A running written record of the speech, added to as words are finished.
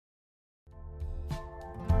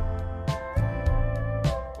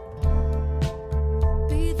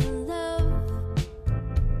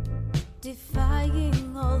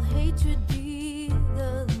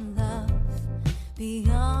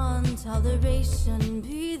Toleration,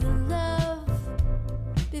 be the love.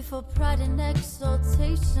 Before pride and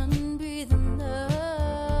exaltation, be the love.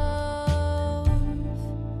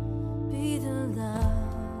 Be the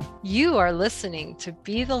love. You are listening to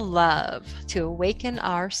Be the Love to awaken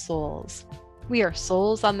our souls. We are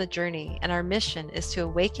souls on the journey, and our mission is to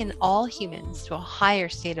awaken all humans to a higher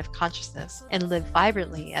state of consciousness and live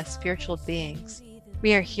vibrantly as spiritual beings.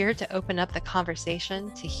 We are here to open up the conversation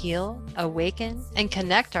to heal, awaken, and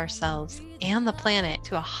connect ourselves and the planet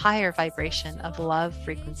to a higher vibration of love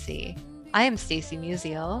frequency. I am Stacey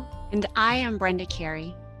Musial. And I am Brenda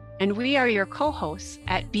Carey. And we are your co-hosts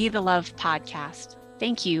at Be the Love podcast.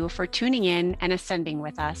 Thank you for tuning in and ascending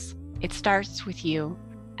with us. It starts with you.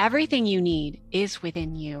 Everything you need is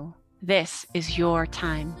within you. This is your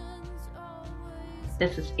time.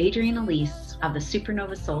 This is Adrienne Elise of the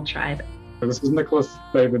Supernova Soul Tribe. This is Nicholas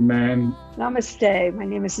David Mann. Namaste. My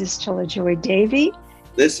name is Istola Joy Davy.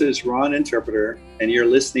 This is Ron Interpreter, and you're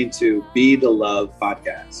listening to Be the Love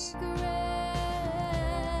podcast.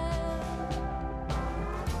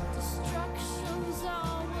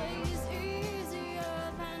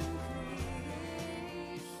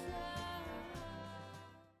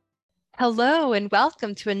 Hello and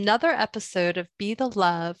welcome to another episode of Be the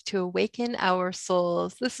Love to awaken our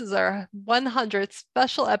souls. This is our 100th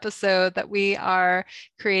special episode that we are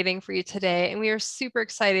creating for you today, and we are super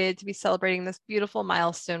excited to be celebrating this beautiful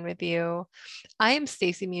milestone with you. I am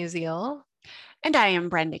Stacey Musial. And I am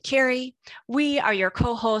Brenda Carey. We are your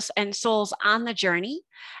co-hosts and souls on the journey.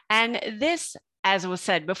 And this, as was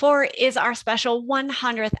said before, is our special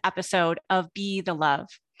 100th episode of Be the Love.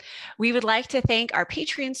 We would like to thank our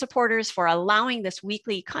Patreon supporters for allowing this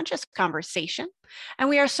weekly conscious conversation. And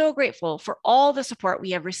we are so grateful for all the support we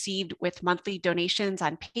have received with monthly donations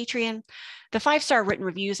on Patreon, the 5-star written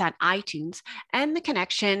reviews on iTunes, and the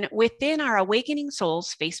connection within our Awakening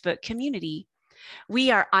Souls Facebook community. We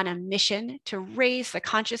are on a mission to raise the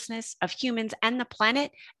consciousness of humans and the planet,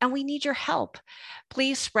 and we need your help.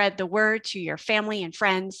 Please spread the word to your family and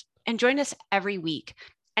friends and join us every week.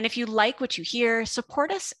 And if you like what you hear, support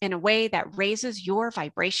us in a way that raises your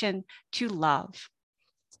vibration to love.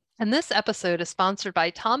 And this episode is sponsored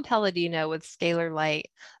by Tom Palladino with Scalar Light.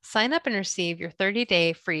 Sign up and receive your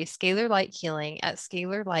 30-day free Scalar Light healing at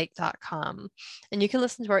scalarlight.com. And you can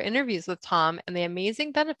listen to our interviews with Tom and the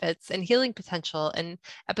amazing benefits and healing potential in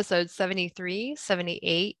episodes 73,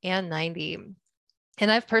 78, and 90. And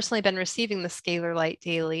I've personally been receiving the Scalar Light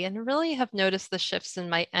daily and really have noticed the shifts in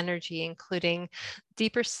my energy, including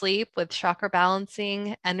deeper sleep with chakra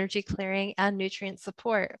balancing, energy clearing, and nutrient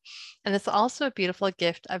support. And it's also a beautiful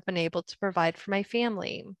gift I've been able to provide for my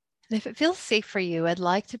family. And if it feels safe for you, I'd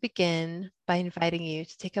like to begin by inviting you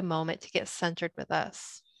to take a moment to get centered with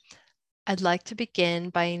us. I'd like to begin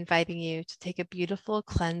by inviting you to take a beautiful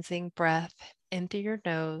cleansing breath in through your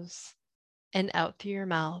nose and out through your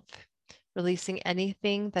mouth, releasing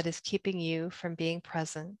anything that is keeping you from being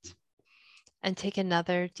present. And take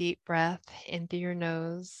another deep breath in through your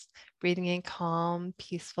nose, breathing in calm,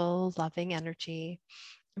 peaceful, loving energy,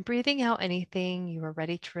 and breathing out anything you are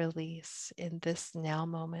ready to release in this now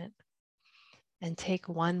moment. And take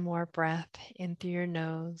one more breath in through your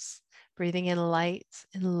nose, breathing in light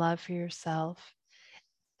and love for yourself.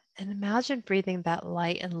 And imagine breathing that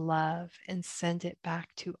light and love and send it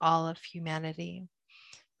back to all of humanity,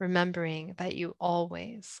 remembering that you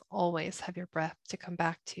always, always have your breath to come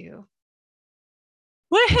back to.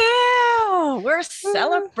 Woohoo! We're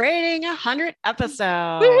celebrating 100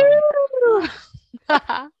 episodes.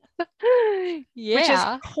 Yeah. Which is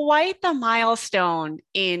quite the milestone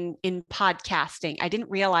in podcasting. I didn't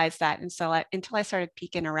realize that until I started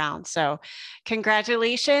peeking around. So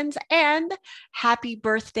congratulations and happy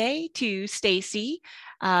birthday to Stacey.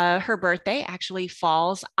 Her birthday actually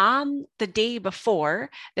falls on the day before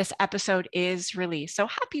this episode is released. So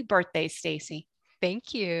happy birthday, Stacey.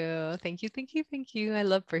 Thank you. Thank you. Thank you. Thank you. I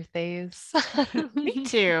love birthdays. Me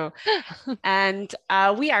too. And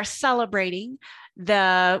we are celebrating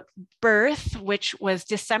the birth, which was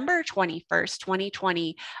December 21st,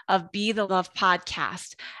 2020, of Be the Love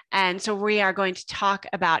podcast. And so we are going to talk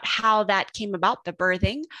about how that came about, the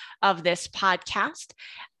birthing of this podcast.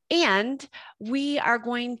 And we are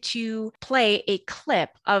going to play a clip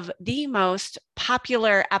of the most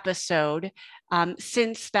popular episode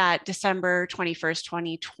since that December 21st,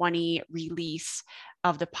 2020 release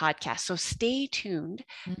of the podcast. So stay tuned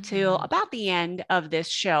till about the end of this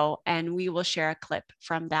show, and we will share a clip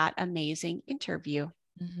from that amazing interview.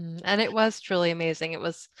 And it was truly amazing. It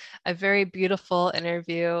was a very beautiful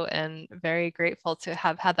interview and very grateful to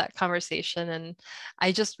have had that conversation. And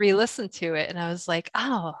I just re-listened to it and I was like,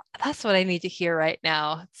 oh, that's what I need to hear right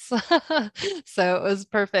now. So it was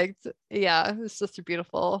perfect. Yeah, it was just a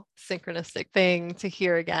beautiful synchronistic thing to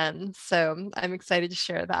hear again. So I'm excited to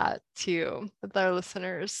share that too with our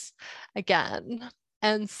listeners again.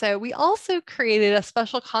 And so we also created a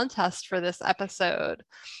special contest for this episode.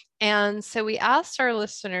 And so we asked our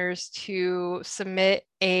listeners to submit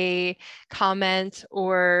a comment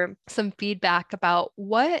or some feedback about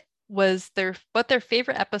what their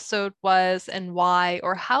favorite episode was and why,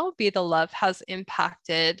 or how Be the Love has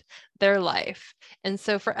impacted their life. And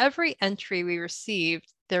so for every entry we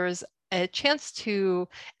received, there was a chance to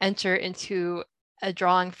enter into a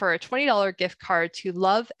drawing for a $20 gift card to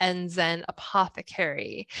Love and Zen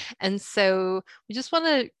Apothecary. And so we just want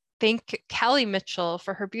to thank Callie Mitchell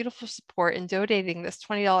for her beautiful support in donating this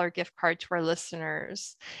 $20 gift card to our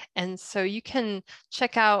listeners. And so you can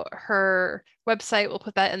check out her website. We'll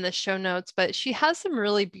put that in the show notes, but she has some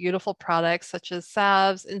really beautiful products such as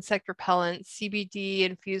salves, insect repellents, CBD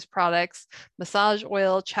infused products, massage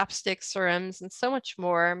oil, chapstick, serums, and so much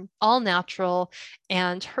more, all natural.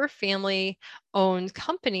 And her family owned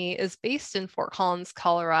company is based in Fort Collins,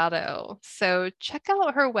 Colorado. So check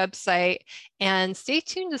out her website and stay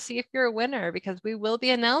tuned to see if you're a winner because we will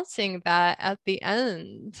be announcing that at the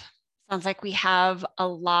end. Sounds like we have a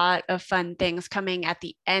lot of fun things coming at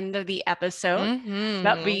the end of the episode.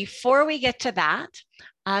 But before we get to that,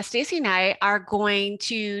 Stacy and I are going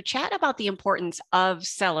to chat about the importance of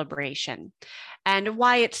celebration and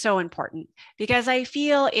why it's so important. Because I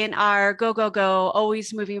feel in our go, go, go,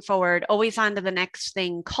 always moving forward, always on to the next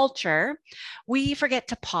thing culture, we forget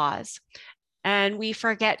to pause. And we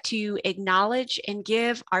forget to acknowledge and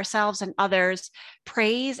give ourselves and others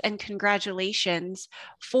praise and congratulations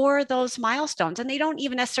for those milestones. And they don't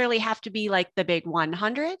even necessarily have to be like the big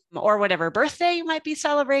 100 or whatever birthday you might be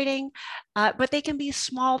celebrating, but they can be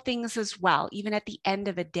small things as well, even at the end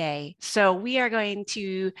of a day. So we are going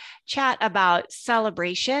to chat about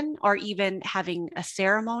celebration or even having a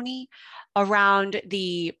ceremony around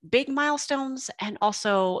the big milestones and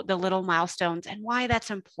also the little milestones and why that's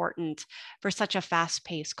important for such a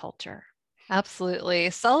fast-paced culture. Absolutely.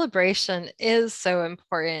 Celebration is so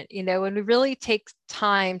important. You know, when we really take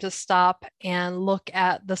time to stop and look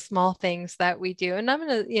at the small things that we do. And I'm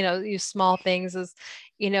going to, use small things as,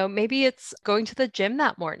 maybe it's going to the gym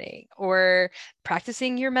that morning or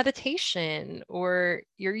practicing your meditation or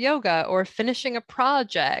your yoga or finishing a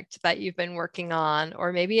project that you've been working on,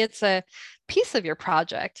 or maybe it's a piece of your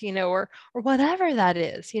project, or whatever that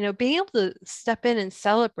is, being able to step in and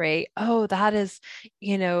celebrate, oh, that is,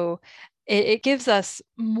 it gives us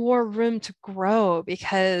more room to grow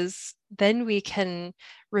because then we can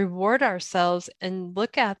reward ourselves and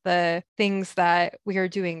look at the things that we are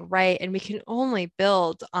doing right. And we can only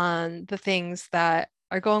build on the things that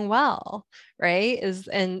are going well, right?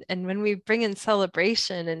 And when we bring in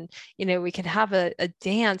celebration and, we can have a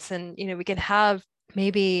dance and, we can have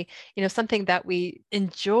maybe, something that we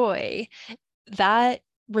enjoy, that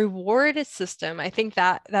reward system, I think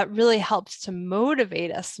that really helps to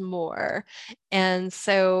motivate us more. And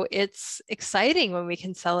so it's exciting when we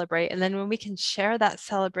can celebrate, and then when we can share that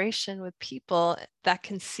celebration with people that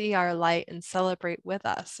can see our light and celebrate with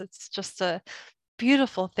us, it's just a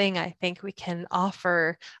beautiful thing I think we can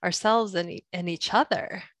offer ourselves and each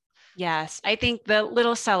other. Yes, I think the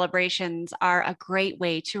little celebrations are a great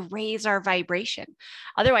way to raise our vibration.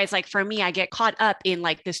 Otherwise, like for me, I get caught up in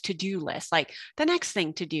like this to-do list, like the next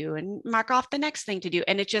thing to do and mark off the next thing to do.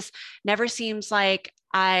 And it just never seems like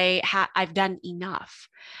I've done enough.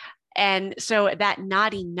 And so that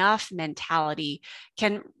not enough mentality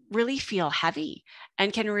can really feel heavy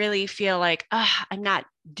and can really feel like, I'm not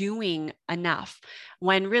doing enough,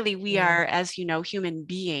 when really we are, as you know, human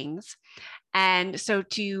beings. And so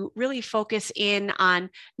to really focus in on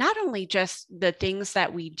not only just the things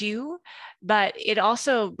that we do, but it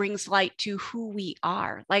also brings light to who we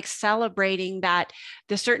are, like celebrating that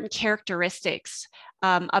the certain characteristics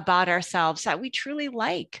about ourselves that we truly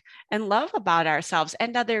like and love about ourselves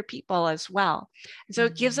and other people as well. And so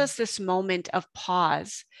it gives us this moment of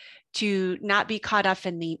pause to not be caught up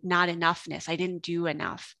in the not enoughness. I didn't do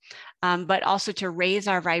enough, but also to raise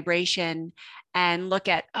our vibration and look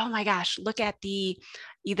at, oh my gosh, look at the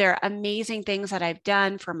either amazing things that I've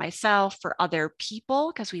done for myself, for other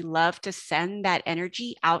people, because we love to send that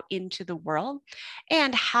energy out into the world,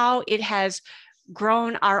 and how it has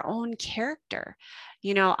grown our own character.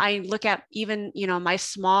 I look at even, my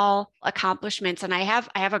small accomplishments, and I have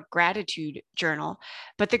a gratitude journal,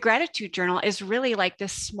 but the gratitude journal is really like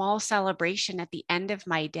this small celebration at the end of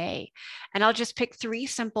my day. And I'll just pick 3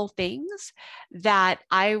 simple things that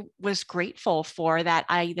I was grateful for that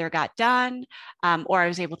I either got done or I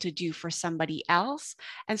was able to do for somebody else.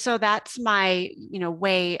 And so that's my,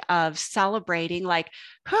 way of celebrating, like,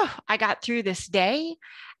 whew, I got through this day,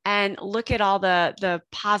 and look at all the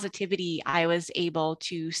positivity I was able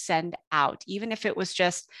to send out, even if it was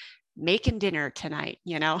just making dinner tonight.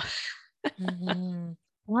 Mhm.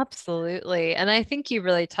 Absolutely. And I think you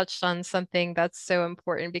really touched on something that's so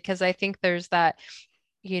important, because I think there's that,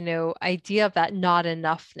 idea of that not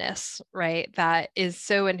enoughness, right? That is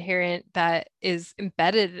so inherent, that is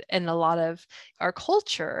embedded in a lot of our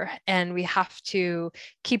culture. And we have to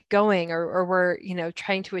keep going, or we're,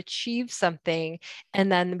 trying to achieve something.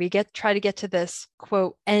 And then we try to get to this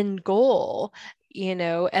quote end goal,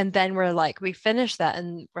 and then we're like, we finish that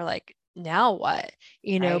and we're like, now what?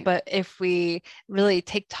 Right. But if we really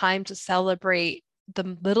take time to celebrate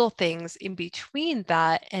the little things in between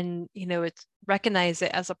that, and it's recognize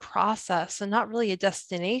it as a process and not really a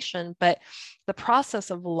destination, but the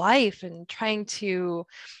process of life, and trying to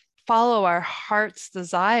follow our heart's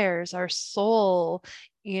desires, our soul,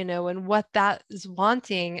 and what that is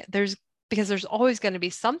wanting. Because there's always going to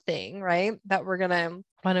be something, right, that we're going to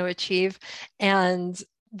want to achieve. And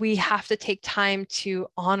we have to take time to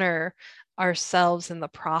honor ourselves in the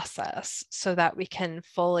process, so that we can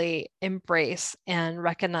fully embrace and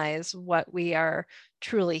recognize what we are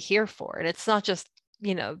truly here for. And it's not just,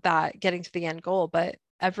 that getting to the end goal, but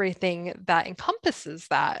everything that encompasses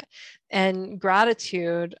that. And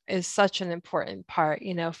gratitude is such an important part,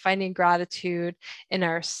 finding gratitude in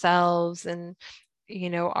ourselves, and,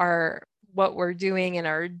 our what we're doing in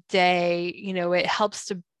our day. It helps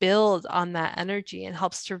to build on that energy, and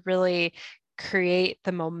helps to really create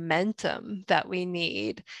the momentum that we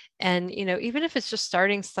need. And, even if it's just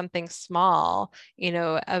starting something small,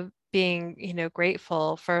 of being,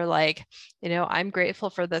 grateful for, like, I'm grateful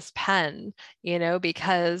for this pen,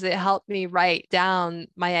 because it helped me write down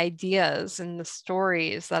my ideas and the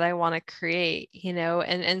stories that I want to create,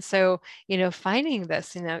 and so, finding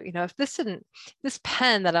this, if this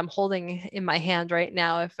pen that I'm holding in my hand right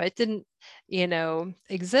now, if it didn't,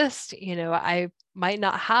 exist, I might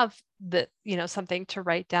not have something to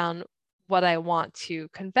write down what I want to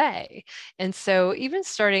convey. And so even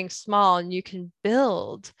starting small, and you can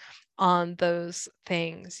build on those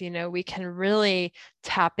things, we can really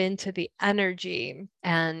tap into the energy.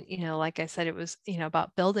 And, like I said, it was,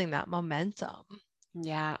 about building that momentum.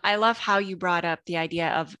 Yeah, I love how you brought up the idea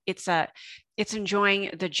of it's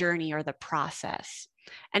enjoying the journey or the process.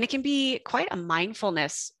 And it can be quite a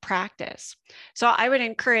mindfulness practice. So I would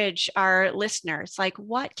encourage our listeners, like,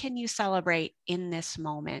 what can you celebrate in this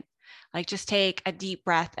moment? Like, just take a deep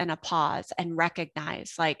breath and a pause and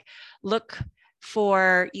recognize, like, look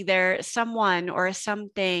for either someone or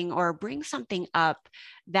something, or bring something up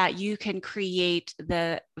that you can create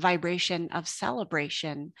the vibration of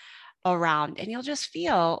celebration around, and you'll just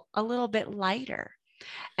feel a little bit lighter.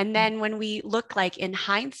 And then when we look, like, in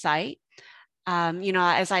hindsight,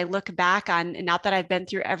 as I look back on, and not that I've been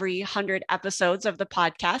through every 100 episodes of the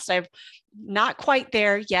podcast, I've not quite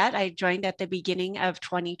there yet. I joined at the beginning of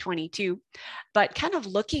 2022, but kind of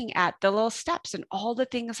looking at the little steps and all the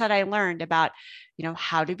things that I learned about,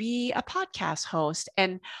 how to be a podcast host,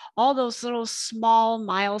 and all those little small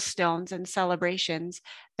milestones and celebrations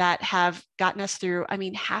that have gotten us through,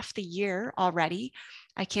 half the year already.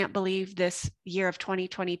 I can't believe this year of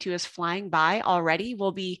 2022 is flying by already.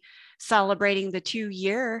 We'll be celebrating the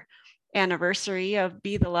 2-year anniversary of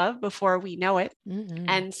Be the Love before we know it. Mm-hmm.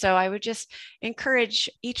 And so I would just encourage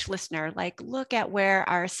each listener, like, look at where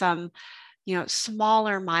are some,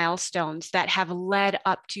 smaller milestones that have led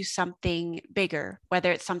up to something bigger,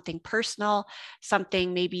 whether it's something personal,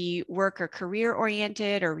 something maybe work or career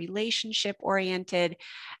oriented or relationship oriented,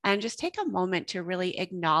 and just take a moment to really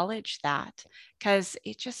acknowledge that, because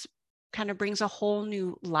it just kind of brings a whole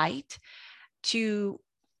new light to,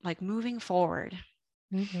 like, moving forward.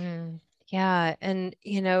 Mm-hmm. Yeah. And,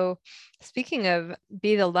 speaking of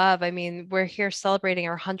Be the Love, we're here celebrating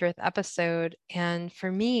our 100th episode. And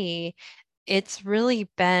for me, it's really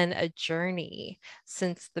been a journey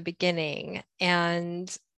since the beginning.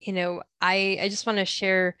 And, I just want to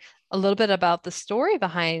share a little bit about the story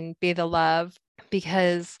behind Be the Love,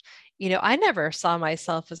 because, I never saw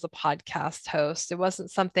myself as a podcast host. It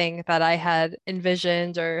wasn't something that I had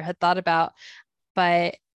envisioned or had thought about.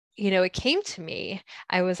 But it came to me.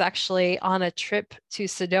 I was actually on a trip to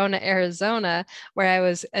Sedona, Arizona, where I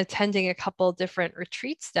was attending a couple different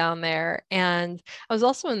retreats down there. And I was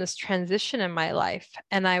also in this transition in my life.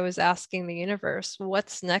 And I was asking the universe,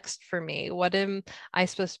 what's next for me? What am I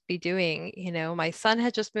supposed to be doing? My son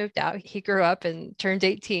had just moved out. He grew up and turned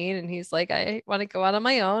 18, and he's like, I want to go out on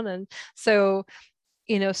my own. And so,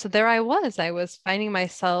 so there I was finding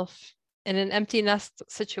myself in an empty nest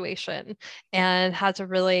situation and had to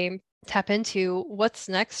really tap into what's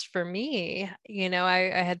next for me.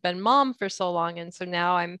 I had been mom for so long. And so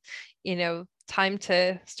now I'm, time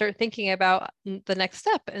to start thinking about the next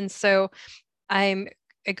step. And so I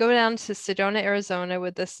go down to Sedona, Arizona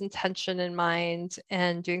with this intention in mind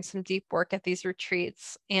and doing some deep work at these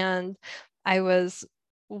retreats. And I was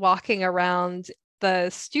walking around the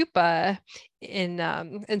stupa in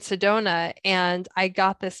Sedona, and I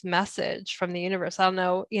got this message from the universe. I don't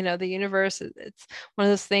know, the universe, it's one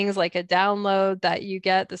of those things like a download that you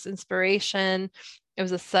get, this inspiration. It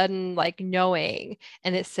was a sudden like knowing,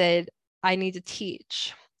 and it said, I need to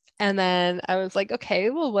teach. And then I was like,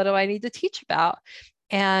 okay, well, what do I need to teach about?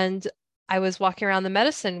 And I was walking around the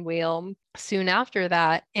medicine wheel soon after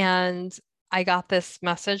that, and I got this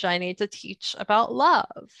message, I need to teach about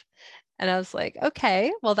love. And I was like,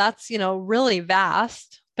 okay, well, that's, really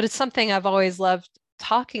vast, but it's something I've always loved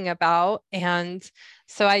talking about. And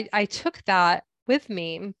so I took that with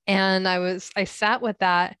me, and I sat with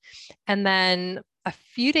that. And then a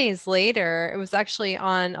few days later, it was actually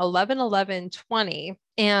on 11/11/20.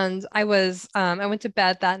 And I went to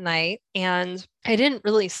bed that night, and I didn't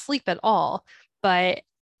really sleep at all, but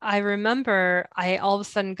I remember I all of a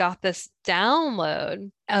sudden got this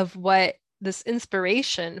download of what this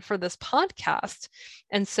inspiration for this podcast.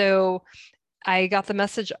 And so I got the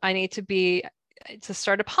message, I need to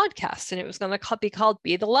start a podcast, and it was going to be called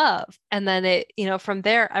Be the Love. And then it, from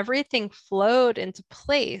there, everything flowed into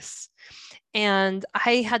place. And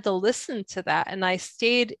I had to listen to that, and I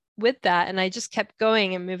stayed with that, and I just kept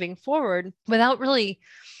going and moving forward without really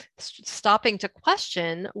stopping to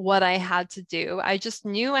question what I had to do. I just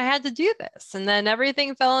knew I had to do this, and then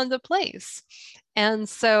everything fell into place. And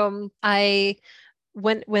so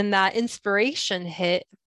when that inspiration hit,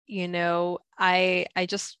 I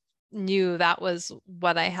just knew that was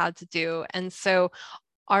what I had to do. And so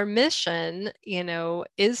our mission,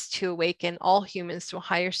 is to awaken all humans to a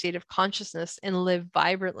higher state of consciousness and live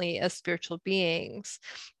vibrantly as spiritual beings.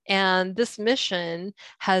 And this mission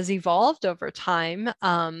has evolved over time.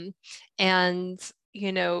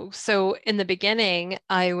 So in the beginning,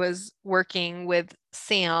 I was working with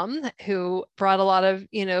Sam, who brought a lot of,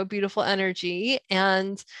 beautiful energy.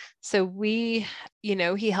 And so he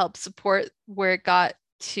helped support where it got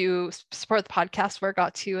to, support the podcast where it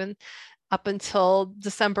got to, and up until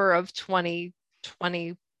December of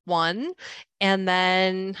 2021. And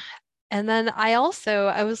then I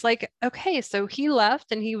was like, okay, so he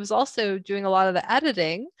left, and he was also doing a lot of the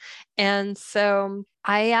editing. And so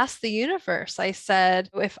I asked the universe, I said,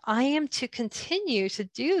 if I am to continue to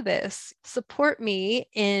do this, support me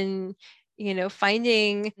in,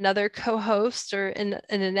 finding another co-host or an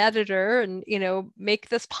editor, and, make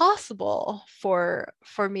this possible for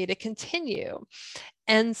me to continue.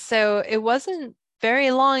 And so it wasn't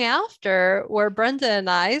very long after where Brenda and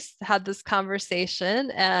I had this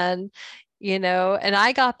conversation, and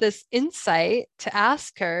I got this insight to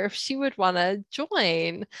ask her if she would want to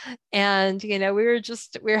join. And we were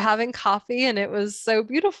having coffee, and it was so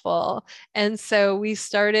beautiful. And so we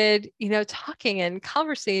started talking and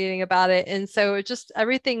conversating about it, and so it just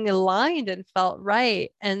everything aligned and felt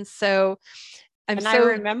right. And so I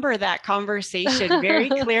remember that conversation very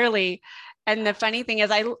clearly. And the funny thing is,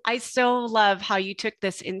 I so love how you took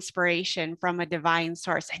this inspiration from a divine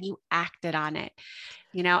source and you acted on it,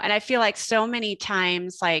 and I feel like so many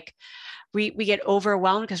times, like we get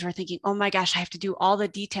overwhelmed because we're thinking, oh my gosh, I have to do all the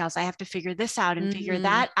details. I have to figure this out and figure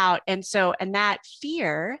that out. And that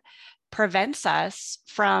fear prevents us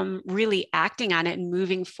from really acting on it and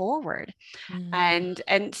moving forward. And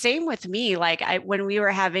same with me, like when we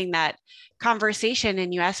were having that conversation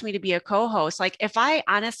and you asked me to be a co-host, like if I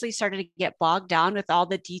honestly started to get bogged down with all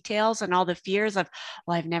the details and all the fears of,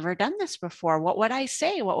 well, I've never done this before. What would I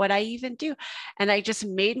say? What would I even do? And I just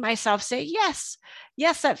made myself say, yes,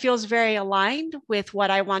 that feels very aligned with what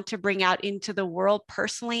I want to bring out into the world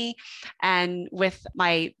personally and with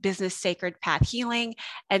my business, Sacred Path Healing.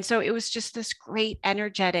 And so it was just this great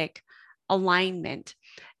energetic alignment.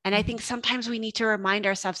 And I think sometimes we need to remind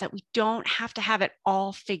ourselves that we don't have to have it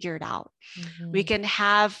all figured out. We can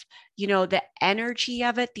have, the energy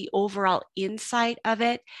of it, the overall insight of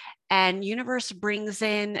it, and universe brings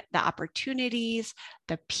in the opportunities,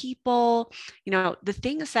 the people, the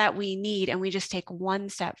things that we need. And we just take one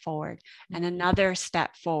step forward and another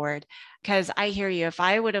step forward. Because I hear you, if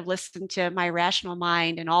I would have listened to my rational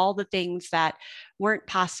mind and all the things that weren't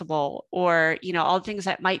possible, or, all the things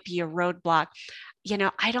that might be a roadblock,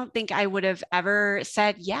 I don't think I would have ever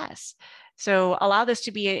said yes. So allow this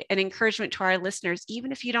to be an encouragement to our listeners,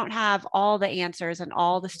 even if you don't have all the answers and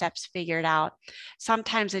all the steps figured out.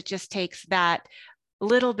 Sometimes it just takes that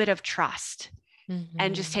little bit of trust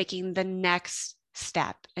and just taking the next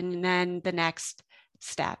step and then the next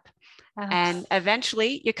step. And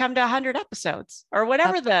eventually you come to 100 episodes or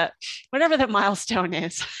whatever the milestone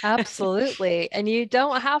is. Absolutely. And you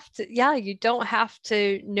don't have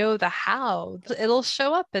to know the how. It'll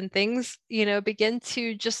show up and things, begin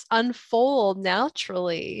to just unfold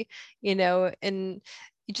naturally, and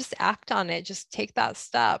you just act on it, just take that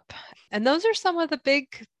step. And those are some of the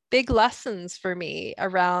big lessons for me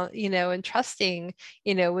around, and trusting,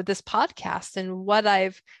 with this podcast. And what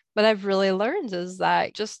I've really learned is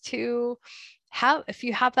that just if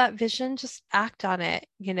you have that vision, just act on it,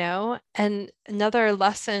 And another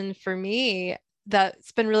lesson for me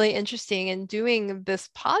that's been really interesting in doing this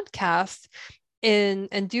podcast and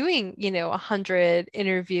doing, 100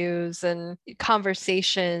 interviews and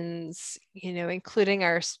conversations, including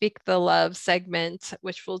our Speak the Love segment,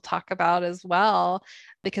 which we'll talk about as well,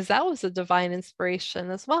 because that was a divine inspiration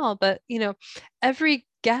as well. But, every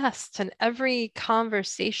guest and every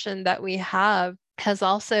conversation that we have has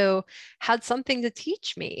also had something to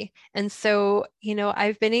teach me. And so,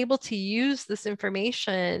 I've been able to use this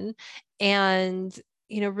information and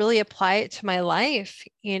really apply it to my life,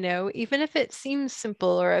 even if it seems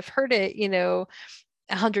simple or I've heard it,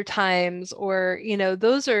 100 times, or,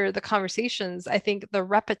 those are the conversations. I think the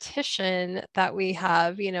repetition that we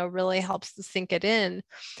have, really helps to sink it in.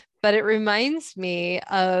 But it reminds me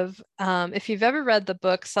of, if you've ever read the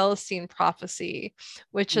book Celestine Prophecy,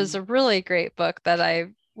 which is a really great book that I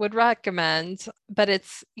would recommend, but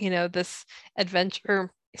it's, this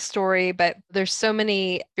adventure story, but there's so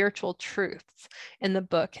many spiritual truths in the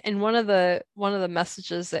book. And one of the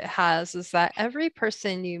messages it has is that every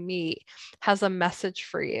person you meet has a message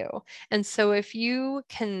for you. And so if you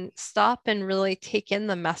can stop and really take in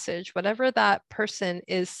the message, whatever that person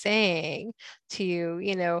is saying to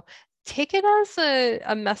you, take it as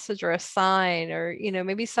a message or a sign, or,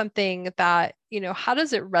 maybe something that, how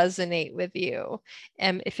does it resonate with you?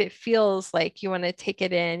 And if it feels like you want to take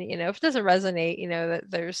it in, if it doesn't resonate, that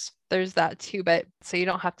there's that too, but so you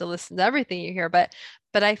don't have to listen to everything you hear. But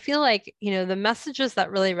I feel like, the messages that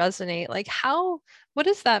really resonate, like what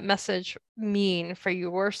does that message mean for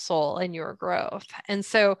your soul and your growth? And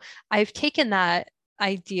so I've taken that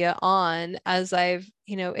idea on as I've,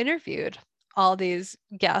 interviewed all these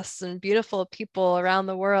guests and beautiful people around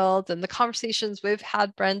the world, and the conversations we've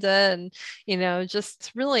had, Brenda, and,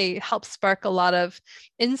 just really helped spark a lot of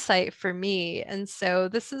insight for me. And so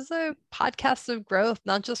this is a podcast of growth,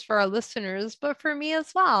 not just for our listeners, but for me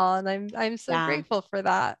as well. And I'm so grateful for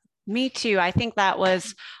that. Me too. I think that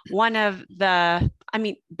was one of the,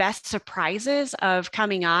 best surprises of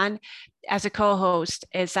coming on as a co-host,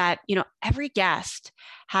 is that, every guest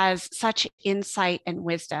has such insight and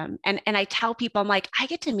wisdom. And I tell people, I'm like, I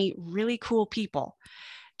get to meet really cool people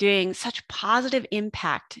doing such positive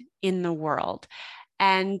impact in the world.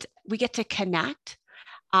 And we get to connect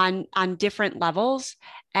on different levels.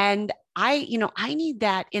 And I need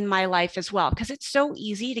that in my life as well, because it's so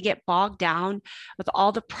easy to get bogged down with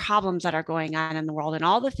all the problems that are going on in the world and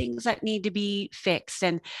all the things that need to be fixed.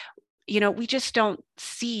 And, we just don't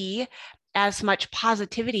see as much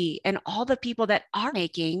positivity and all the people that are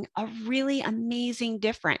making a really amazing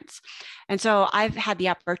difference. And so I've had the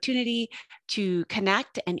opportunity to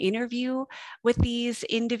connect and interview with these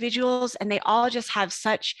individuals, and they all just have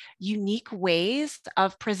such unique ways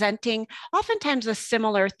of presenting oftentimes a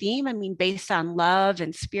similar theme, based on love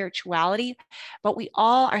and spirituality, but we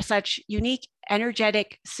all are such unique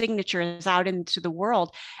energetic signatures out into the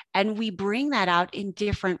world, and we bring that out in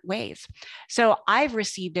different ways. So I've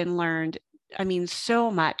received and learned,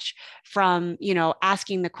 so much from,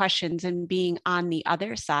 asking the questions and being on the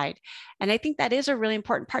other side. And I think that is a really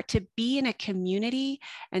important part, to be in a community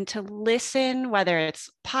and to listen, whether it's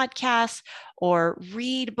podcasts or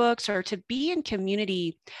read books, or to be in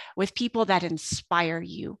community with people that inspire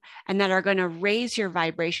you and that are going to raise your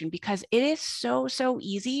vibration, because it is so, so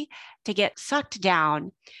easy to get sucked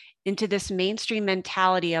down into this mainstream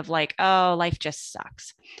mentality of like, oh, life just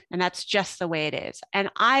sucks. And that's just the way it is.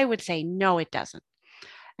 And I would say, no, it doesn't.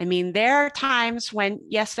 There are times when,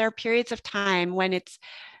 yes, there are periods of time when it's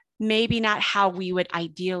maybe not how we would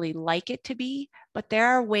ideally like it to be, but there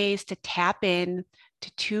are ways to tap in,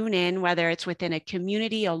 to tune in, whether it's within a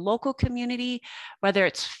community, a local community, whether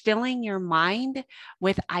it's filling your mind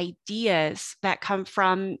with ideas that come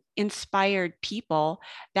from inspired people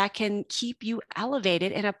that can keep you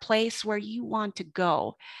elevated in a place where you want to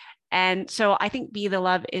go. And so I think Be the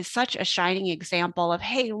Love is such a shining example of,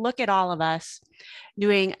 hey, look at all of us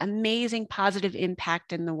doing amazing positive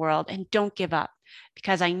impact in the world, and don't give up,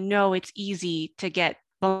 because I know it's easy to get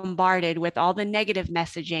bombarded with all the negative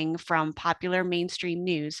messaging from popular mainstream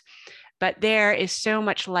news, but there is so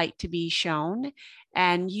much light to be shown,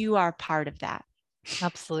 and you are part of that.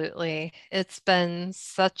 Absolutely. It's been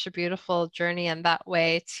such a beautiful journey in that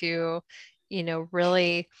way to,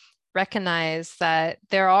 really recognize that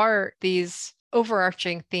there are these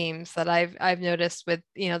overarching themes that I've noticed with,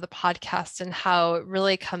 the podcast, and how it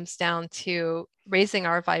really comes down to raising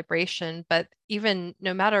our vibration. But even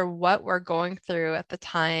no matter what we're going through at the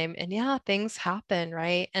time, and yeah, things happen,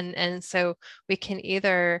 right? And so we can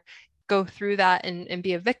either go through that and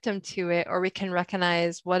be a victim to it, or we can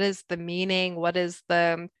recognize what is the meaning, what is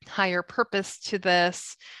the higher purpose to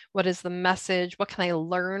this, what is the message, what can I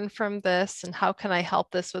learn from this, and how can I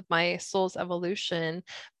help this with my soul's evolution.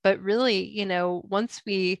 But really, once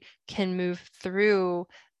we can move through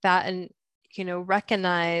that and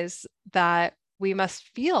recognize that we must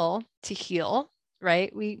feel to heal,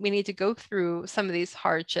 right? We need to go through some of these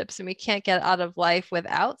hardships, and we can't get out of life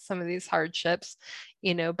without some of these hardships,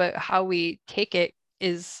 but how we take it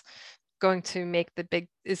is going to make the big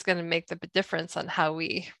difference on how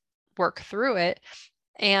we work through it.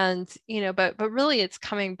 And, but really it's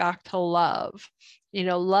coming back to love.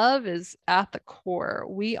 Love is at the core.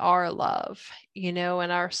 We are love, and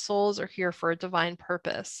our souls are here for a divine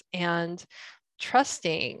purpose, and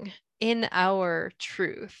trusting in our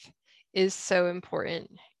truth is so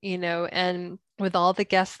important, and with all the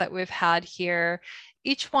guests that we've had here,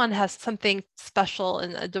 each one has something special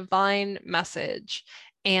and a divine message.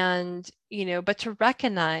 And, but to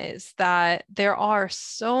recognize that there are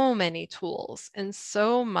so many tools and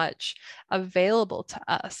so much available to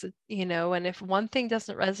us, and if one thing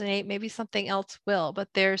doesn't resonate, maybe something else will, but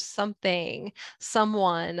there's something,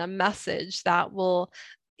 someone, a message that will,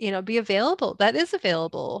 be available, that is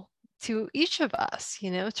available to each of us,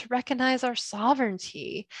 to recognize our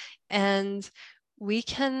sovereignty. And we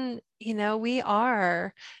can, we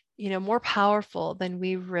are, more powerful than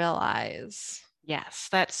we realize. Yes,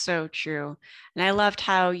 that's so true. And I loved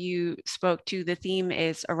how you spoke to the theme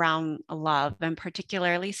is around love, and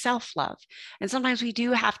particularly self-love. And sometimes we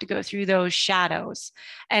do have to go through those shadows.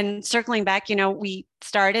 And circling back, we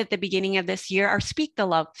started at the beginning of this year our Speak the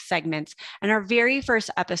Love segments. And our very first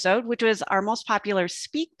episode, which was our most popular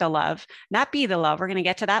Speak the Love, not Be the Love, we're going to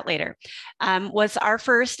get to that later, was our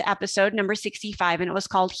first episode, number 65. And it was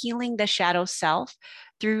called Healing the Shadow Self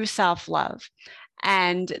Through Self-Love.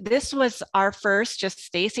 And this was our first, just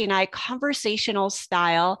Stacy and I, conversational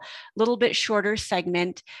style, little bit shorter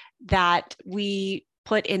segment that we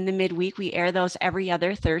put in the midweek. We air those every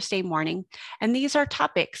other Thursday morning. And these are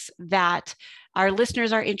topics that our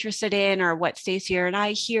listeners are interested in, or what Stacy and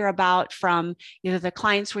I hear about from either the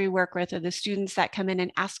clients we work with or the students that come in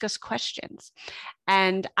and ask us questions.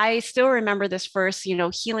 And I still remember this first,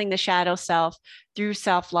 healing the shadow self through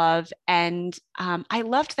self-love. And I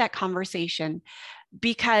loved that conversation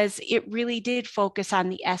because it really did focus on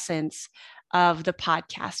the essence of the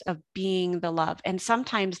podcast, of being the love. And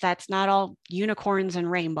sometimes that's not all unicorns and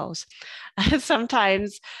rainbows.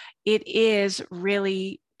 Sometimes it is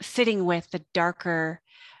really sitting with the darker,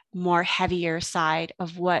 more heavier side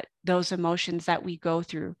of what those emotions that we go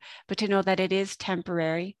through, but to know that it is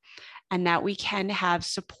temporary and that we can have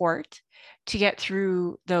support to get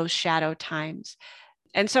through those shadow times.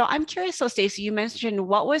 And so I'm curious, so Stacy, you mentioned,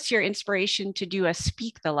 what was your inspiration to do a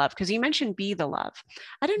Speak the Love? Because you mentioned Be the Love.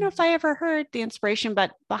 I don't know if I ever heard the inspiration,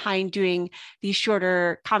 but behind doing these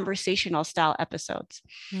shorter conversational style episodes.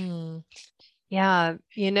 Yeah,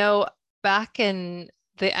 back in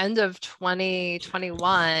the end of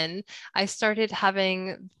 2021, I started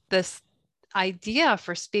having this idea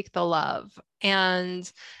for Speak the Love.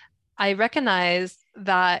 And I recognized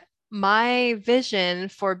that my vision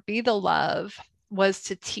for Be the Love was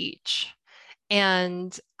to teach.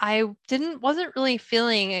 And I wasn't really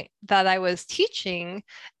feeling that I was teaching,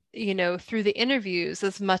 through the interviews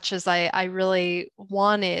as much as I really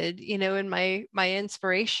wanted, in my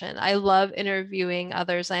inspiration. I love interviewing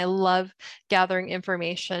others. And I love gathering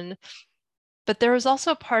information. But there was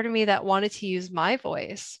also a part of me that wanted to use my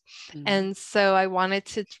voice. And so I wanted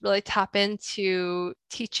to really tap into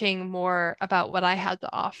teaching more about what I had to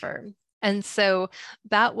offer. And so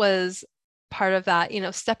that was part of that,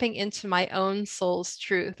 stepping into my own soul's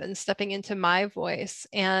truth and stepping into my voice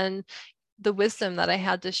and the wisdom that I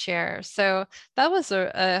had to share. So that was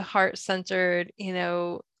a heart-centered,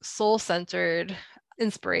 soul-centered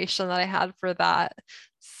inspiration that I had for that.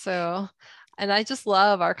 So, and I just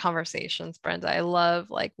love our conversations, Brenda. I love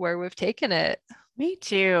like where we've taken it. Me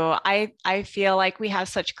too. I feel like we have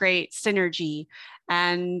such great synergy,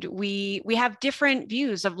 and we have different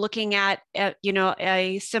views of looking at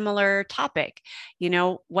a similar topic.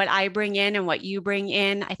 What I bring in and what you bring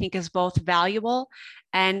in, I think is both valuable,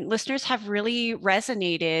 and listeners have really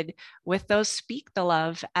resonated with those Speak the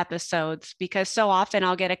Love episodes, because so often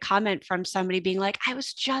I'll get a comment from somebody being like, I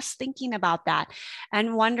was just thinking about that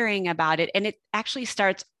and wondering about it. And it actually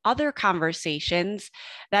starts other conversations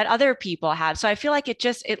that other people have. So I feel like it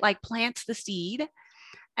like plants the seed,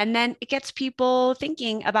 and then it gets people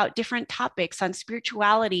thinking about different topics on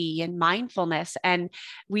spirituality and mindfulness. And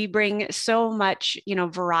we bring so much,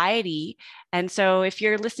 variety. And so if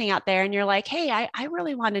you're listening out there and you're like, hey, I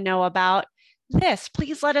really want to know about this,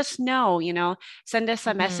 please let us know, send us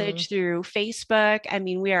a message through Facebook. I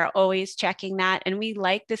mean, we are always checking that. And we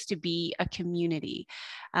like this to be a community.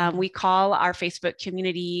 We call our Facebook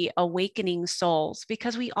community Awakening Souls,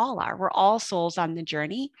 because we all are. We're all souls on the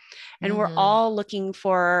journey, and we're all looking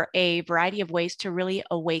for a variety of ways to really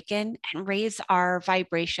awaken and raise our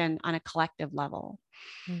vibration on a collective level.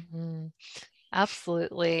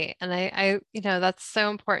 Absolutely. And I, that's so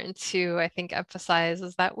important to, I think, emphasize,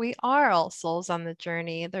 is that we are all souls on the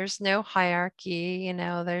journey. There's no hierarchy,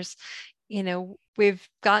 we've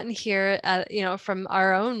gotten here from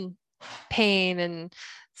our own pain and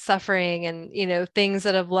suffering and, things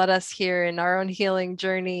that have led us here in our own healing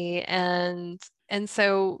journey. And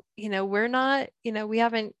so, we're not, we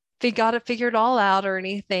haven't got it figured all out or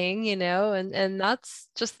anything, and that's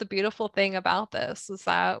just the beautiful thing about this, is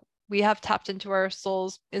that we have tapped into our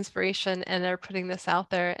soul's inspiration and are putting this out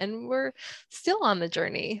there, and we're still on the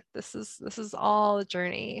journey. This is all a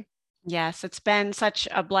journey. Yes, it's been such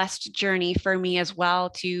a blessed journey for me as well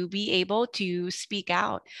to be able to speak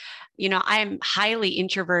out. I'm highly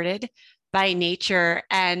introverted by nature,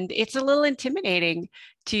 and it's a little intimidating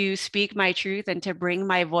to speak my truth and to bring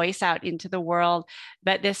my voice out into the world.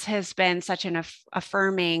 But this has been such an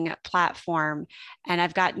affirming platform. And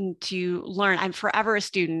I've gotten to learn. I'm forever a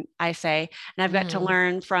student, I say, and I've got to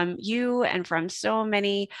learn from you and from so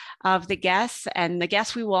many of the guests and the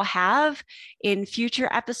guests we will have in future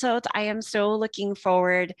episodes. I am so looking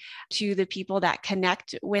forward to the people that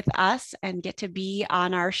connect with us and get to be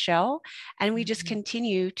on our show. And we just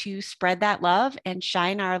continue to spread that love and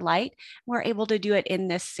shine our light. We're able to do it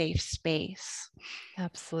in this safe space.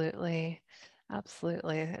 Absolutely.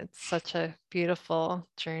 It's such a beautiful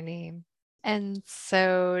journey. And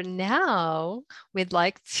so now we'd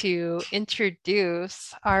like to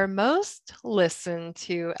introduce our most listened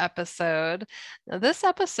to episode. Now, this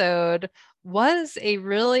episode was a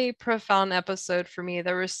really profound episode for me.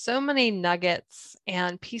 There were so many nuggets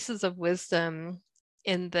and pieces of wisdom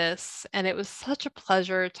in this, and it was such a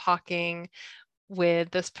pleasure talking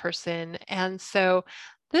with this person. And so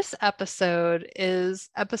this episode is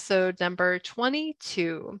episode number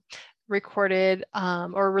 22, recorded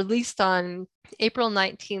or released on April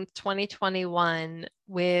 19th, 2021,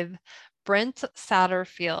 with Brent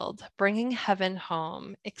Satterfield, Bringing Heaven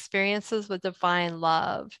Home, Experiences with Divine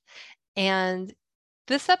Love. And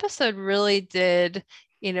this episode really did,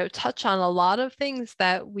 touch on a lot of things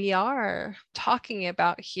that we are talking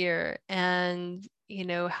about here, and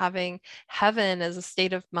having heaven as a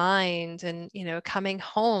state of mind, and coming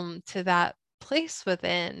home to that place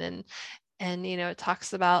within, and it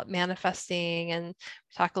talks about manifesting, and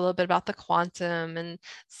we talk a little bit about the quantum. And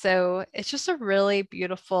so it's just a really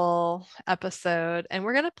beautiful episode, and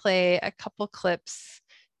we're going to play a couple clips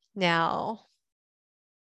now.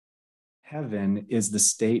 Heaven is the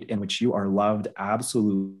state in which you are loved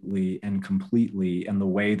absolutely and completely in the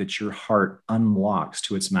way that your heart unlocks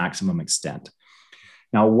to its maximum extent.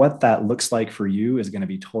 Now, what that looks like for you is going to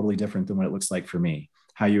be totally different than what it looks like for me.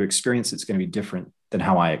 How you experience it's going to be different than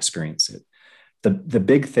how I experience it. The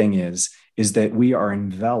big thing is that we are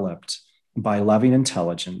enveloped by loving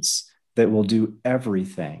intelligence that will do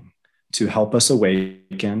everything to help us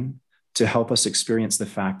awaken, to help us experience the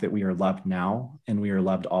fact that we are loved now and we are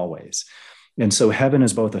loved always. And so heaven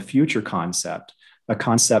is both a future concept, a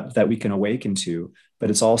concept that we can awaken to, but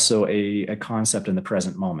it's also a concept in the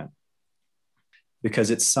present moment, because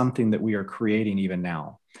it's something that we are creating even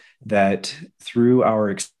now, that through our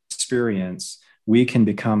experience, we can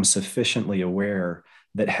become sufficiently aware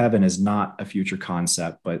that heaven is not a future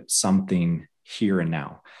concept, but something here and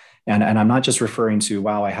now. And I'm not just referring to,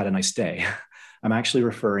 wow, I had a nice day. I'm actually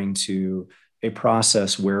referring to a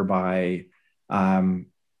process whereby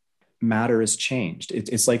matter is changed.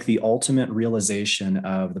 It's like the ultimate realization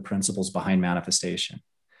of the principles behind manifestation.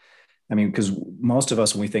 I mean, because most of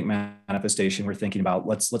us, when we think manifestation, we're thinking about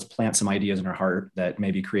let's plant some ideas in our heart that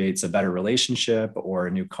maybe creates a better relationship or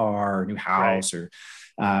a new car or a new house, right.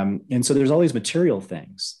 And so there's all these material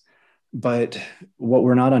things. But what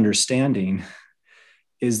we're not understanding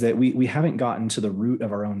is that we haven't gotten to the root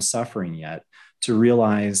of our own suffering yet to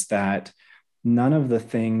realize that none of the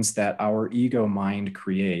things that our ego mind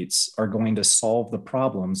creates are going to solve the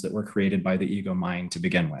problems that were created by the ego mind to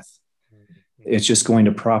begin with. It's just going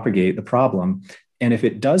to propagate the problem. And if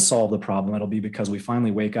it does solve the problem, it'll be because we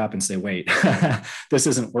finally wake up and say, wait, this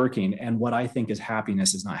isn't working. And what I think is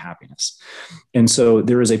happiness is not happiness. And so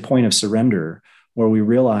there is a point of surrender where we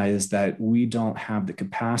realize that we don't have the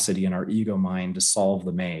capacity in our ego mind to solve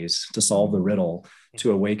the maze, to solve the riddle,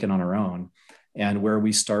 to awaken on our own, and where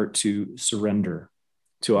we start to surrender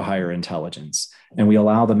to a higher intelligence. And we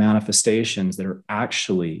allow the manifestations that are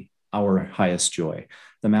actually our highest joy,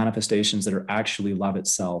 the manifestations that are actually love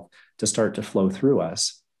itself, to start to flow through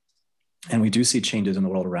us. And we do see changes in the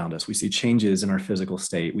world around us. We see changes in our physical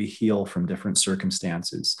state. We heal from different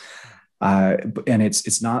circumstances. And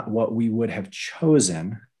it's not what we would have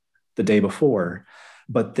chosen the day before,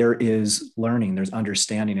 but there is learning, there's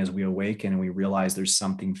understanding as we awaken and we realize there's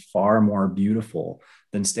something far more beautiful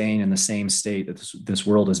than staying in the same state that this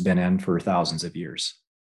world has been in for thousands of years.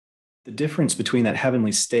 The difference between that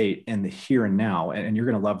heavenly state and the here and now, and you're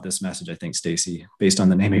going to love this message, I think, Stacy, based on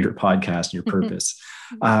the name of your podcast and your purpose,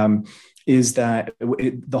 is that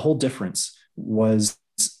the whole difference was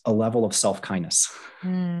a level of self-kindness.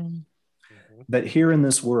 That here in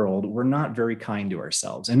this world, we're not very kind to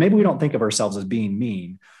ourselves. And maybe we don't think of ourselves as being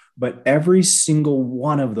mean, but every single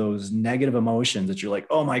one of those negative emotions that you're like,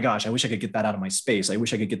 oh my gosh, I wish I could get that out of my space. I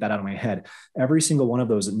wish I could get that out of my head. Every single one of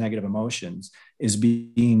those negative emotions is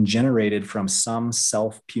being generated from some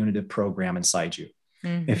self-punitive program inside you.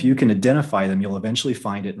 If you can identify them, you'll eventually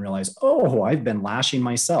find it and realize, oh, I've been lashing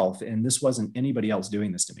myself and this wasn't anybody else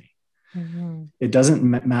doing this to me. It doesn't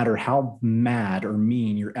matter how mad or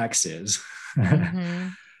mean your ex is.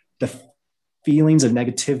 The feelings of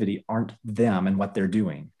negativity aren't them and what they're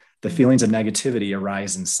doing. The feelings of negativity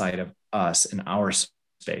arise inside of us in our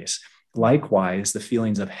space. Likewise, the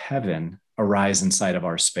feelings of heaven arise inside of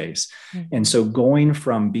our space. And so going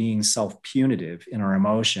from being self-punitive in our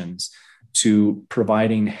emotions to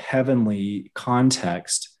providing heavenly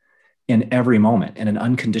context in every moment in an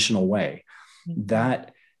unconditional way,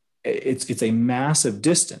 that it's a massive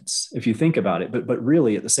distance if you think about it, but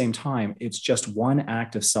really at the same time, it's just one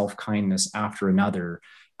act of self-kindness after another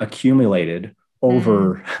accumulated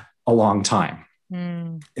over a long time.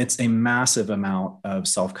 It's a massive amount of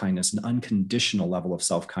self-kindness, an unconditional level of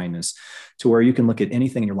self-kindness, to where you can look at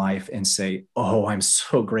anything in your life and say, oh, I'm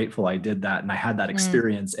so grateful I did that. And I had that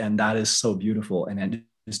experience and that is so beautiful. And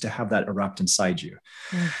just to have that erupt inside you.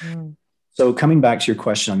 So coming back to your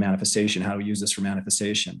question on manifestation, how do we use this for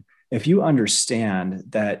manifestation? If you understand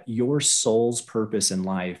that your soul's purpose in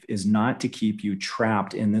life is not to keep you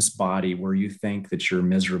trapped in this body where you think that you're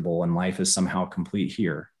miserable and life is somehow complete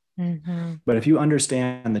here. But if you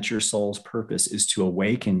understand that your soul's purpose is to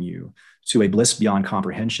awaken you to a bliss beyond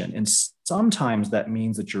comprehension, and sometimes that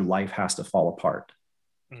means that your life has to fall apart.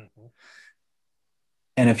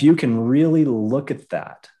 And if you can really look at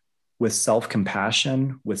that with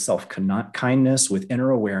self-compassion, with self-kindness, with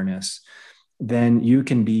inner awareness, then you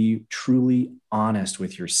can be truly honest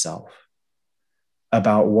with yourself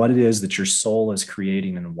about what it is that your soul is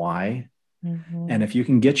creating and why. And if you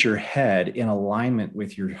can get your head in alignment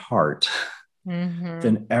with your heart,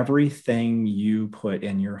 then everything you put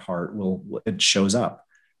in your heart it shows up.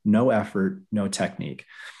 No effort, no technique.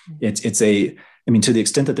 To the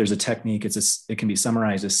extent that there's a technique, it can be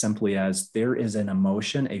summarized as simply as there is an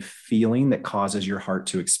emotion, a feeling that causes your heart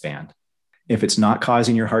to expand. If it's not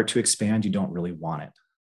causing your heart to expand, you don't really want it.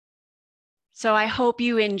 So I hope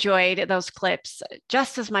you enjoyed those clips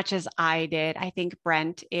just as much as I did. I think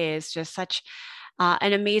Brent is just such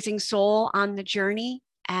an amazing soul on the journey.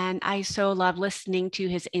 And I so love listening to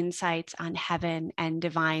his insights on heaven and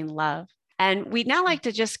divine love. And we'd now like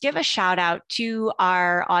to just give a shout out to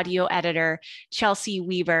our audio editor, Chelsea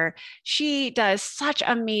Weaver. She does such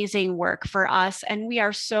amazing work for us, and we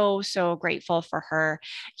are so, so grateful for her.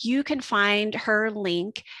 You can find her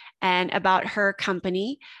link and about her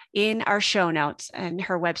company in our show notes. And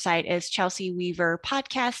her website is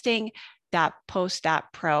chelseaweaverpodcasting.com.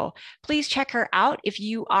 Post.pro. Please check her out if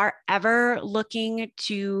you are ever looking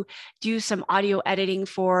to do some audio editing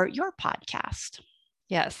for your podcast.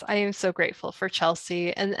 Yes, I am so grateful for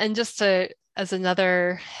Chelsea. And just as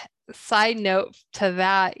another side note to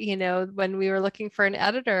that, when we were looking for an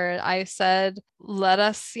editor, I said, let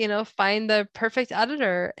us, find the perfect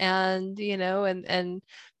editor. And, and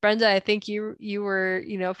Brenda, I think you were,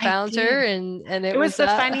 found her and it was the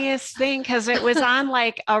funniest thing because it was on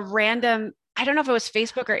like a random, I don't know if it was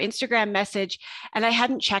Facebook or Instagram message, and I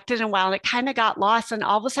hadn't checked it in a while and it kind of got lost, and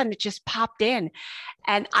all of a sudden it just popped in.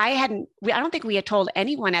 And I don't think we had told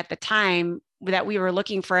anyone at the time that we were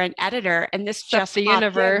looking for an editor, and this except just the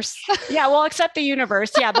universe. Yeah, well, except the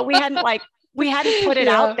universe. Yeah, but we hadn't put it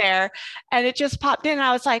out there, and it just popped in. And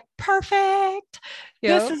I was like, perfect.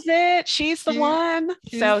 Yep. This is it. She's the one.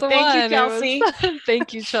 So thank you, Chelsea.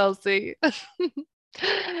 Thank you, Chelsea.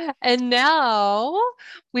 And now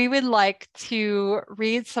we would like to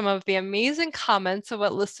read some of the amazing comments of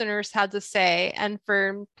what listeners had to say. And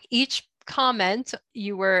for each comment,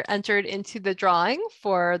 you were entered into the drawing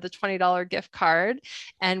for the $20 gift card,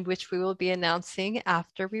 and which we will be announcing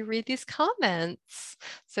after we read these comments.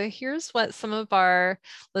 So here's what some of our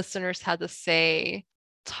listeners had to say.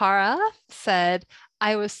 Tara said,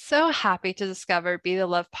 I was so happy to discover Be the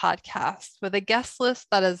Love podcast with a guest list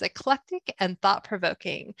that is eclectic and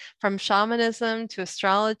thought-provoking, from shamanism to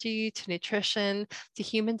astrology to nutrition to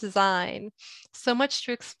human design. So much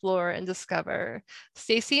to explore and discover.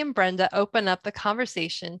 Stacy and Brenda open up the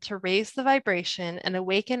conversation to raise the vibration and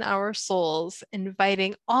awaken our souls,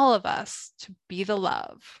 inviting all of us to be the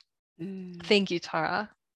love. Thank you,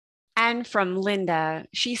 Tara. And from Linda,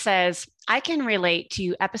 she says, I can relate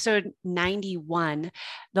to episode 91,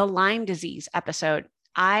 the Lyme disease episode.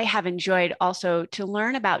 I have enjoyed also to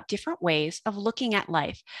learn about different ways of looking at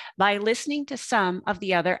life by listening to some of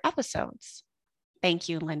the other episodes. Thank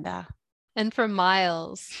you, Linda. And from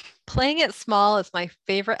Miles, playing it small is my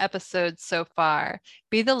favorite episode so far.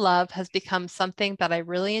 Be the Love has become something that I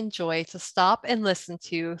really enjoy to stop and listen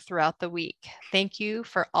to throughout the week. Thank you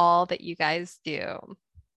for all that you guys do.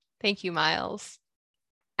 Thank you, Miles.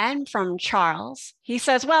 And from Charles, he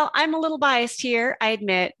says, well, I'm a little biased here, I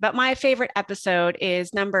admit, but my favorite episode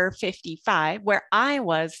is number 55, where I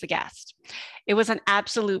was the guest. It was an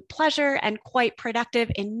absolute pleasure and quite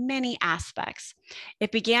productive in many aspects.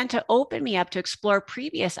 It began to open me up to explore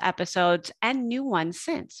previous episodes and new ones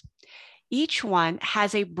since. Each one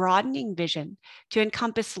has a broadening vision to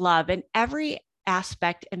encompass love in every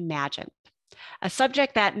aspect imagined. A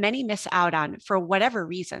subject that many miss out on for whatever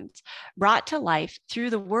reasons, brought to life through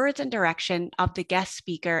the words and direction of the guest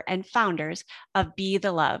speaker and founders of Be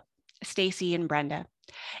the Love, Stacy and Brenda.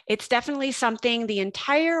 It's definitely something the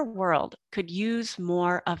entire world could use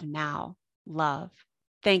more of now. Love.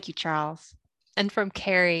 Thank you, Charles. And from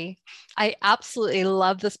Carrie, I absolutely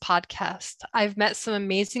love this podcast. I've met some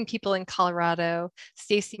amazing people in Colorado.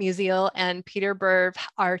 Stacy Musial and Peter Burv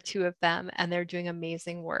are two of them, and they're doing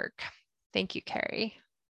amazing work. Thank you, Carrie.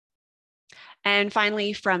 And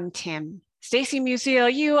finally, from Tim, Stacy Musial,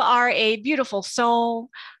 you are a beautiful soul.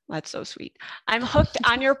 That's so sweet. I'm hooked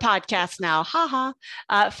on your podcast now. Haha.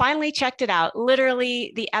 Finally checked it out.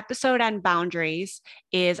 Literally, the episode on boundaries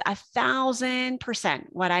is 1,000%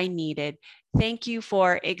 what I needed. Thank you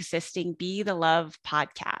for existing. Be the Love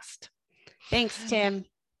podcast. Thanks, Tim.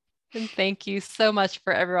 And thank you so much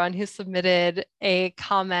for everyone who submitted a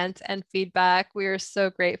comment and feedback. We are so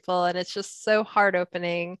grateful, and it's just so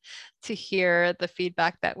heart-opening to hear the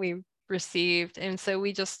feedback that we received. And so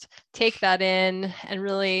we just take that in and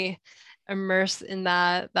really immerse in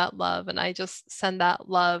that love. And I just send that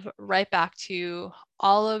love right back to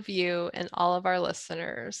all of you and all of our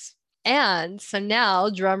listeners. And so now,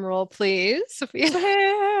 drum roll, please.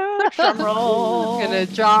 Drum roll. I'm gonna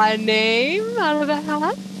draw a name out of a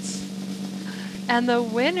hat. And the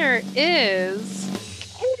winner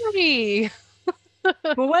is Carrie.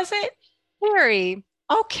 Who was it? Carrie.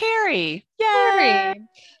 Oh, Carrie. Yay.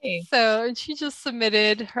 Carrie. So she just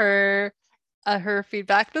submitted her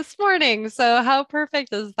feedback this morning. So how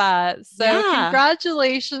perfect is that? So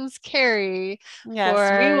Congratulations, Carrie.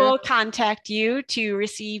 Yes, we will contact you to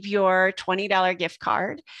receive your $20 gift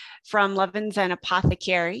card from Levin Zen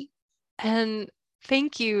Apothecary. And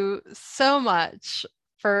thank you so much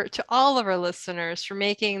to all of our listeners for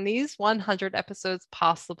making these 100 episodes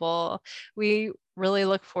possible. We really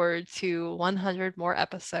look forward to 100 more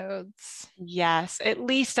episodes. Yes, at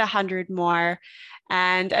least 100 more.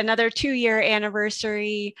 And another 2-year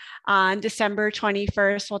anniversary on December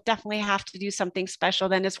 21st. We'll definitely have to do something special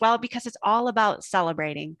then as well, because it's all about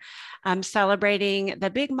celebrating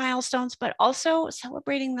the big milestones, but also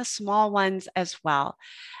celebrating the small ones as well.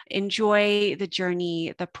 Enjoy the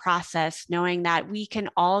journey, the process, knowing that we can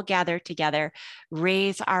all gather together,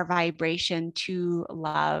 raise our vibration to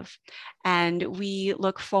love. And we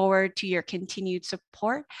look forward to your continued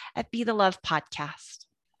support at Be the Love podcast.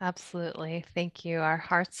 Absolutely. Thank you. Our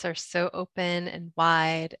hearts are so open and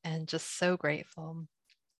wide and just so grateful.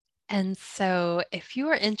 And so, if you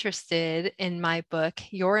are interested in my book,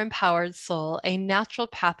 Your Empowered Soul, A Natural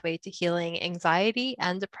Pathway to Healing Anxiety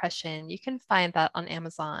and Depression, you can find that on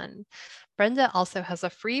Amazon. Brenda also has a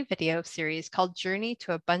free video series called Journey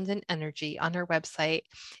to Abundant Energy on her website,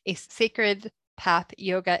 a sacred path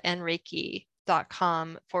yoga and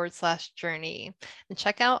reiki.com/journey. And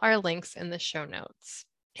check out our links in the show notes.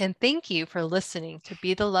 And thank you for listening to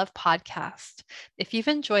Be the Love podcast. If you've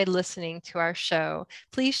enjoyed listening to our show,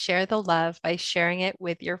 please share the love by sharing it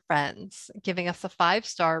with your friends, giving us a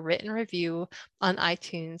 5-star written review on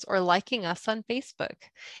iTunes, or liking us on Facebook.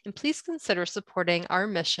 And please consider supporting our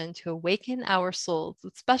mission to awaken our souls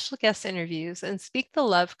with special guest interviews and speak the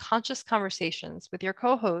love conscious conversations with your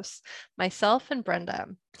co-hosts, myself and Brenda.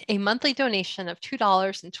 A monthly donation of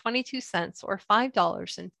 $2.22 or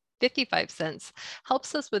 $5.55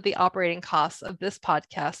 helps us with the operating costs of this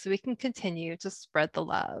podcast so we can continue to spread the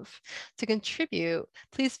love. To contribute,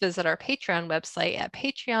 please visit our Patreon website at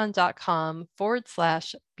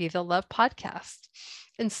patreon.com/Be the Love podcast.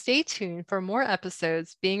 And stay tuned for more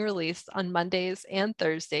episodes being released on Mondays and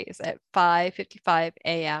Thursdays at 5:55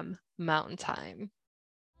 a.m. Mountain Time.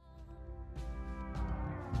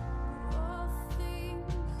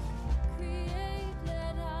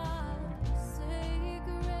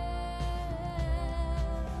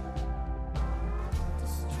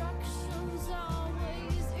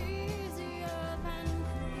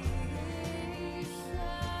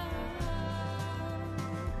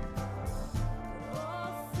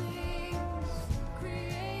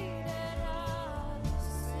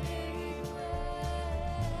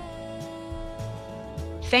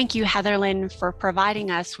 Thank you, Heatherlyn, for providing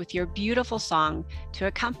us with your beautiful song to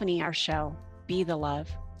accompany our show, Be the Love.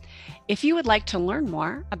 If you would like to learn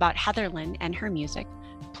more about Heatherlyn and her music,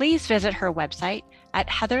 please visit her website at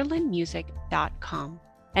heatherlynmusic.com.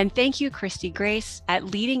 And thank you, Christy Grace at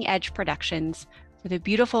Leading Edge Productions, for the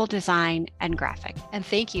beautiful design and graphic. And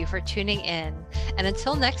thank you for tuning in. And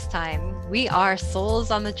until next time, we are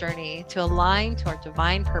souls on the journey to align to our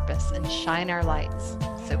divine purpose and shine our lights.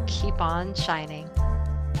 So keep on shining.